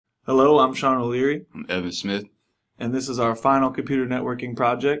Hello, I'm Sean Oleary, I'm Evan Smith. and this is our final computer networking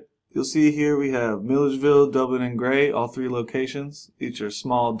project. You'll see here we have Milledgeville, Dublin, and Gray, all three locations. Each are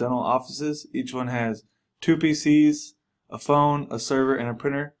small dental offices. Each one has two PCs, a phone, a server, and a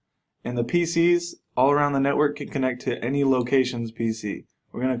printer. And the PCs all around the network can connect to any location's PC.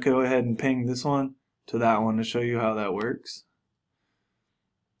 We're going to go ahead and ping this one to that one to show you how that works.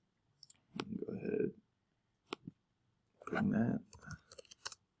 Go ahead, ping that.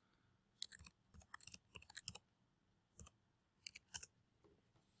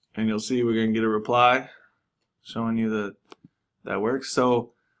 And you'll see we're going to get a reply showing you that that works.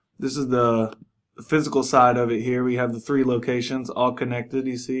 So this is the physical side of it here. We have the three locations all connected.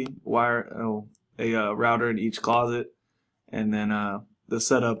 You see a router in each closet, and then the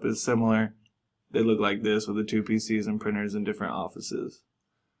setup is similar. They look like this with the two PCs and printers in different offices.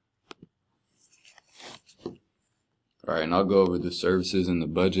 Alright, and I'll go over the services and the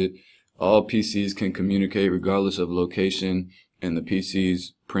budget. All PCs can communicate regardless of location, and the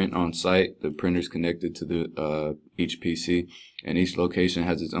PCs print on site. The printer's connected to the each PC, and each location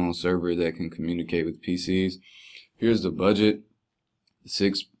has its own server that can communicate with PCs. Here's the budget: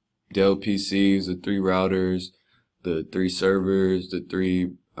 6 Dell PCs, the 3 routers, the 3 servers, the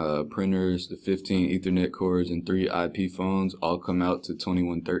 3 printers, the 15 Ethernet cords, and 3 IP phones all come out to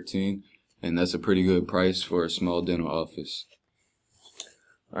 $2113, and that's a pretty good price for a small dental office.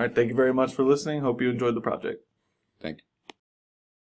 All right, thank you very much for listening. Hope you enjoyed the project.